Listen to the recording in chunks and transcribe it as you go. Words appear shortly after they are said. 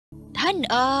ท่าน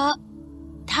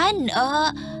ท่านเ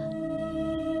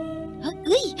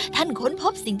อ้ยท่านค้นพ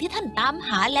บสิ่งที่ท่านตามห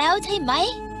าแล้วใช่ไหม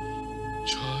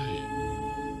ใช่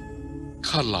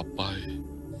ข้าหลับไป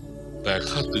แต่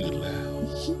ข้าตื่นแล้ว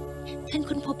ท่าน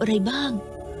ค้นพบอะไรบ้าง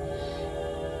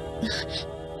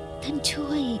ท่านช่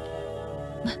วย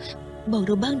บอกเ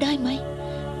ราบ้างได้ไหม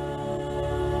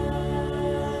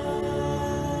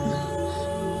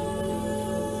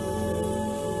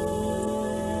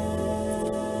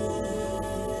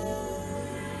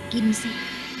กินสิ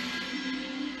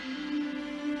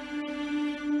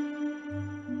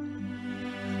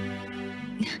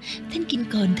ท่านกิน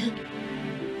ก่อนเถอะ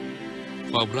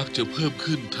ความรักจะเพิ่ม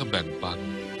ขึ้นถ้าแบ่งปัน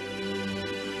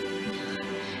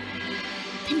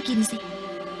ท่านกินสิ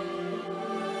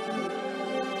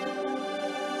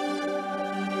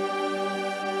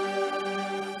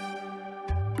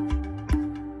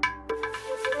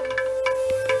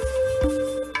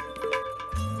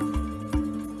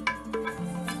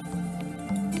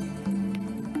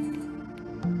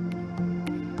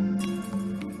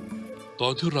ต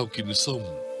อนที่เรากินส้ม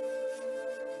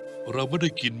เราไม่ได้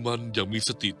กินมันอย่างมีส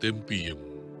ติเต็มเปี่ยม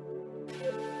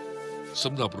ส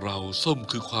ำหรับเราส้ม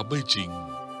คือความไม่จริง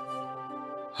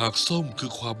หากส้มคื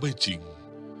อความไม่จริง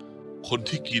คน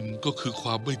ที่กินก็คือคว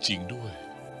ามไม่จริงด้วย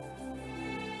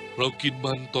เรากิน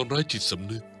มันตอนไร้จิตส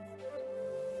ำนึก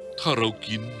ถ้าเรา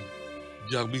กิน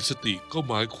อย่างมีสติก็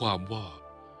หมายความว่า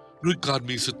ด้วยการ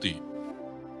มีสติ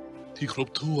ที่ครบ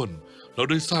ถ้วนเรา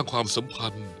ได้สร้างความสัมพั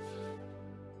นธ์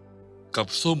กับ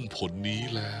ส้มผลนี้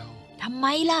แล้วทำไม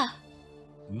ล่ะ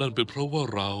นั่นเป็นเพราะว่า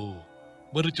เรา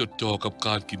ไม่ได้จดจ่อกับก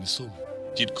ารกินส้ม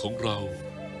จิตของเรา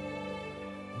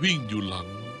วิ่งอยู่หลัง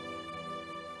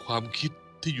ความคิด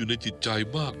ที่อยู่ในจิตใจ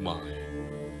มากมาย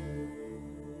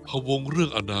พะวงเรื่อ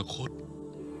งอนาคต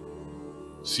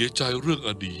เสียใจเรื่องอ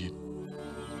ดีต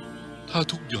ถ้า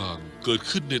ทุกอย่างเกิด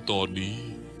ขึ้นในตอนนี้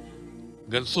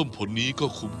งั้นส้มผลนี้ก็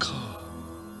คุ้มค่า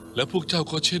และพวกเจ้า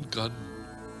ก็เช่นกัน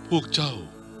พวกเจ้า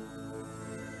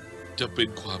จะเป็น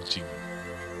ความจริง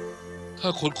ถ้า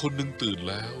คนคนหนึ่งตื่น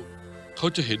แล้วเขา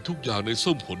จะเห็นทุกอย่างใน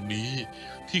ส้มผลนี้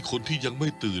ที่คนที่ยังไม่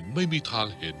ตื่นไม่มีทาง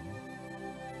เห็น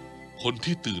คน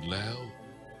ที่ตื่นแล้ว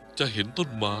จะเห็นต้น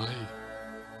ไม้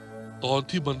ตอน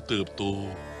ที่มันเติบโต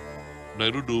ใน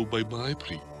ฤดูใบไม้ผ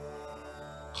ลิ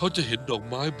เขาจะเห็นดอก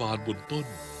ไม้บานบนต้น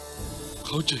เ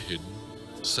ขาจะเห็น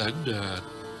แสงแดด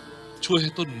ช่วยใ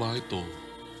ห้ต้นไม้โต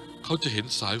เขาจะเห็น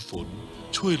สายฝน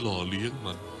ช่วยหล่อเลี้ยง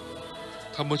มัน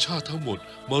ธรรมชาติทั้งหมด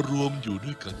มารวมอยู่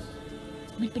ด้วยกัน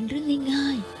มันเป็นเรื่องง่า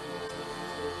ย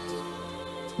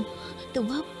ๆแต่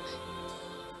ว่า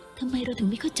ทำไมเราถึง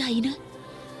ไม่เข้าใจนะ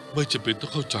ไม่จำเป็นต้อ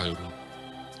งเข้าใจหรอก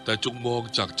แต่จงมอง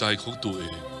จากใจของตัวเอ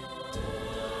ง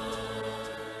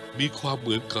มีความเห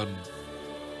มือนกัน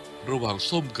ระหว่าง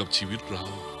ส้มกับชีวิตเรา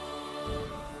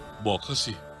บอกข้า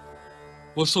สิ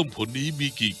ว่าส้มผลนี้มี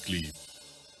กี่กลีบ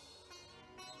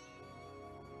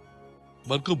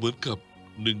มันก็เหมือนกับ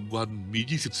1 วันมี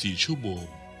24 ชั่วโมง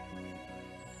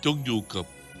จงอยู่กับ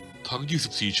ทั้ง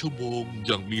24 ชั่วโมงอ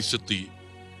ย่างมีสติ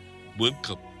เหมือน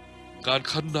กับการ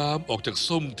คั้นน้ำออกจาก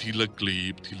ส้มทีละกลี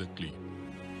บทีละกลีบ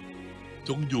จ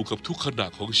งอยู่กับทุกขณะ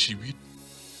ของชีวิต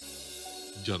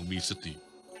อย่างมีสติ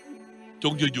จ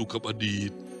งอย่าอยู่กับอดี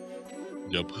ต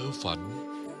อย่าเพ้อฝัน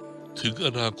ถึงอ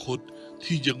นาคต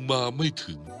ที่ยังมาไม่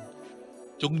ถึง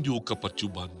จงอยู่กับปัจจุ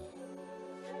บัน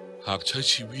หากใช้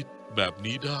ชีวิตแบบ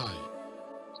นี้ได้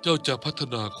เจ้าจะพัฒ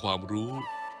นาความรู้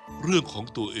เรื่องของ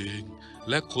ตัวเอง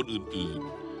และคนอื่น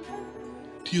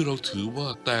ๆที่เราถือว่า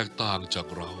แตกต่างจาก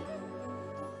เรา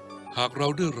หากเรา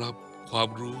ได้รับความ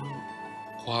รู้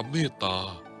ความเมตตา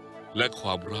และคว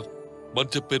ามรักมัน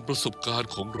จะเป็นประสบการ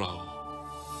ณ์ของเรา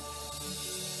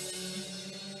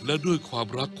และด้วยความ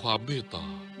รักความเมตตา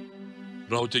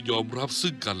เราจะยอมรับ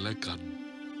ซึ่งกันและกัน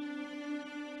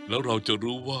แล้วเราจะ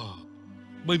รู้ว่า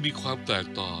ไม่มีความแตก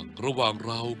ต่างระหว่างเ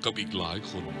รากับอีกหลาย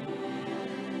คน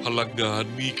พลังงาน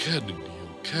มีแค่หนึ่งเดียว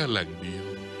แค่แหล่งเดียว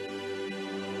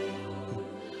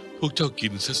พวกเจ้ากิ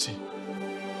นซะสิ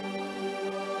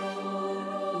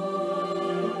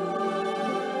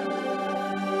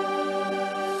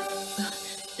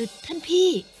ท่านพี่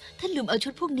ท่านลืมเอาชุ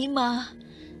ดพวกนี้มา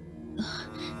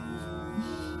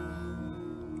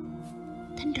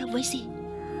ท่านรับไว้สิ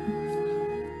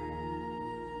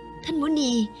ท่านมุ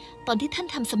นีตอนที่ท่าน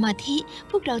ทำสมาธิ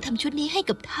พวกเราทำชุดนี้ให้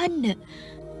กับท่านเนี่ย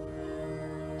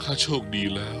ข้าโชคดี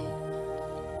แล้ว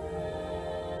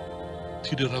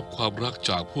ที่ได้รับความรัก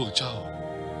จากพวกเจ้า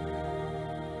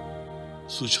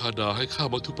สุชาดาให้ข้า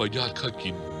มัทุปายาตข้า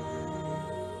กิน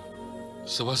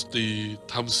สวัสดี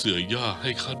ทำเสื่อหญ้าให้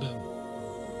ข้านั่ง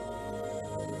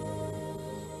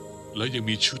และยัง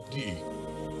มีชุดนี้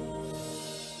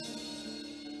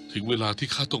อีก ถึงเวลาที่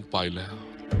ข้าต้องไปแล้ว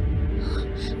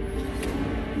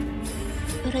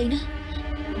อะไรนะ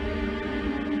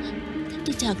ท่านจ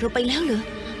ะจากเราไปแล้วเหรอ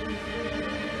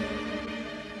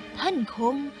ท่านค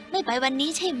งไม่ไปวันนี้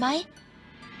ใช่ไหม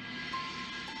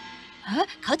ฮะ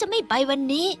เขาจะไม่ไปวัน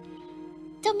นี้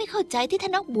เจ้าไม่เข้าใจที่ท่า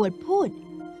นนักบวชพูด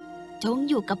จง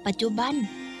อยู่กับปัจจุบัน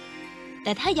แ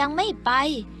ต่ถ้ายังไม่ไป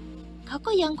เขา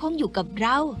ก็ยังคงอยู่กับเร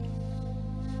า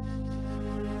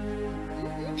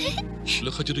แล้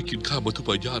วเขาจะได้กินข้าวมัทุป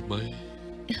ายาตไหม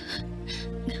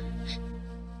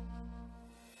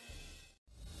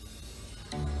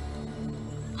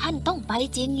ท่านต้องไป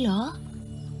จริงเหรอ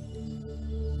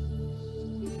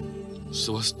ส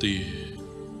วัสดี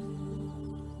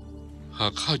หา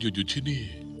กข้าอยู่ที่นี่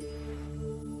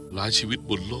หลายชีวิต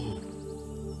บนโลก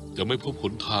จะไม่พบห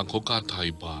นทางของการไถ่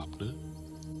บาปนะ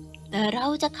แต่เรา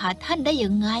จะขาดท่านได้ยั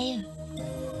งไง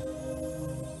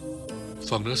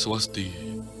ฟังนะสวัสดี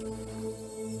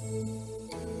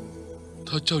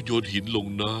ถ้าเจ้าโยนหินลง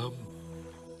น้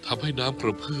ำทำให้น้ำกร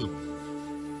ะเพื่อม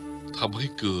ทำให้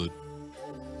เกิด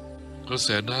กระแส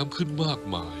น้ำขึ้นมาก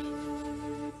มาย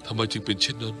ทำไมจึงเป็นเ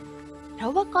ช่นนั้นเพรา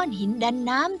ะว่าก้อนหินดัน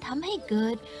น้ำทำให้เกิ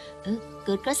ด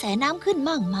กระแสน้ำขึ้น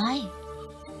มากมาย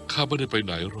ข้าไม่ได้ไปไ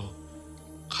หนหรอก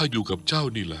ข้าอยู่กับเจ้า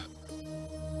นี่แหละ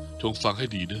จงฟังให้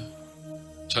ดีนะ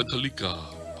ชันทลิกา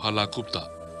พาลาคุปตะ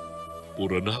ปุ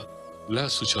รณะและ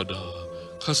สุชาดา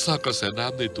ข้าสร้างกระแสน้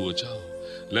ำในตัวเจ้า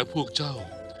และพวกเจ้า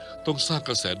ต้องสร้างก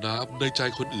ระแสน้ำในใจ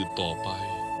คนอื่นต่อไป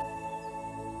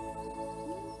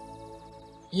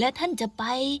และท่านจะไป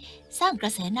สร้างกร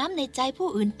ะแสน้ำในใจผู้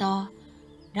อื่นต่อ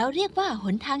เราเรียกว่าห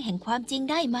นทางแห่งความจริง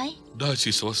ได้ไหมได้สิ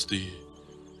สวัสดี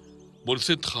บนเ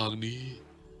ส้นทางนี้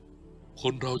ค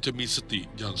นเราจะมีสติ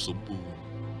อย่างสมบูรณ์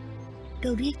เร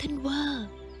าเรียกท่านว่า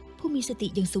ผู้มีสติ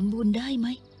อย่างสมบูรณ์ได้ไหม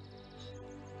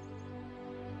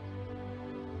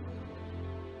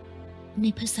ใน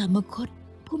ภาษามคธ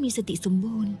ผู้มีสติสม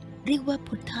บูรณ์เรียกว่า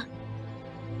พุทธะ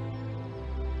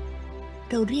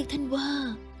เราเรียกท่านว่า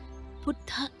พุท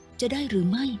ธะจะได้หรือ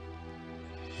ไม่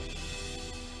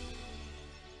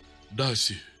ได้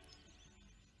สิ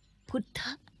พุทธ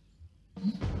ะ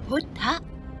พุทธะ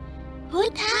พุ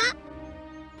ทธะ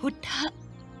พุทธะ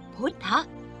พุทธะ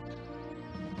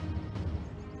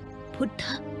พุทธ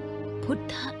ะพุท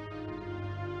ธะ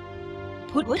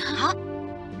พุทธะ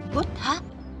พุทธะ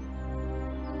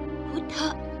พุทธะ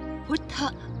พุทธะ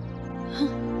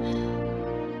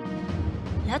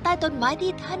แล้วใต้ต้นไม้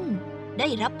ที่ท่านได้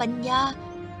รับปัญญา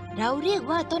เราเรียก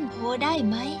ว่าต้นโพได้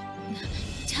ไหม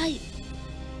ใช่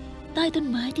ใต้ต้น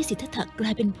ไม้ที่สิทธัตถะกลา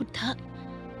ยเป็นพุทธะ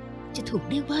จะถูก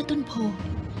เรียกว่าต้นโพ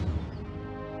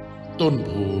ต้นโ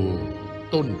พ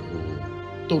ต้นโพ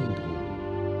ต้นโพ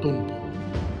ต้นโพ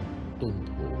ต้น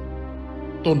โพ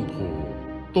ต้นโพ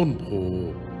ต้นโพ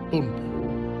ต้นโพ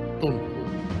ต้นโพ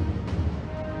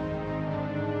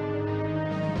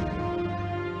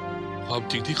ความ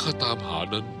จริงที่ข้าตามหา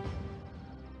นั้น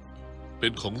เป็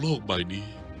นของโลกใบนี้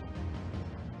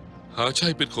หาใช่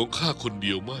เป็นของข้าคนเ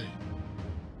ดียวไม่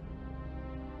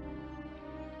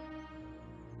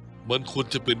มันควร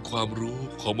จะเป็นความรู้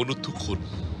ของมนุษย์ทุกคน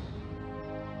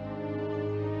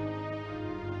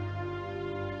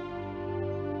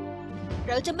เ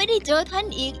ราจะไม่ได้เจอท่าน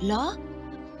อีกเหรอ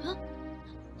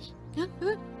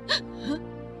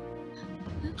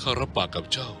ข้ารับปากกับ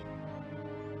เจ้า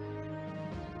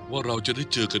ว่าเราจะได้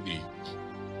เจอกันอีก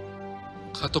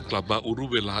ข้าต้องกลับมาอุรุ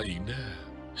เวลาอีกแน่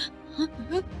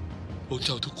พวกเ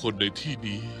จ้าทุกคนในที่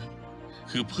นี้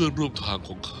คือเพื่อนร่วมทางข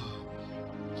องข้า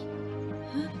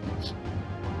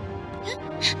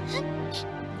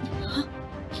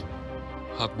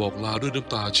หากบอกลาด้วยน้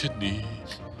ำตาเช่นนี้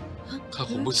ข้า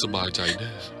คงไม่สบายใจแ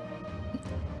น่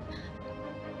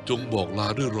จงบอกลา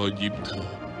ด้วยรอยยิ้มเถิด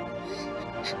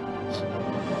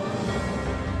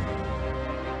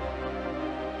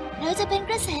เราจะเป็น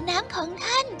กระแสน้ำของ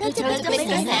ท่านเราจะเป็นกระ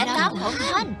แสน้ำของ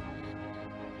ท่าน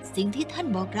สิ่งที่ท่าน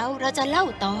บอกเราจะเล่า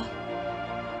ต่อ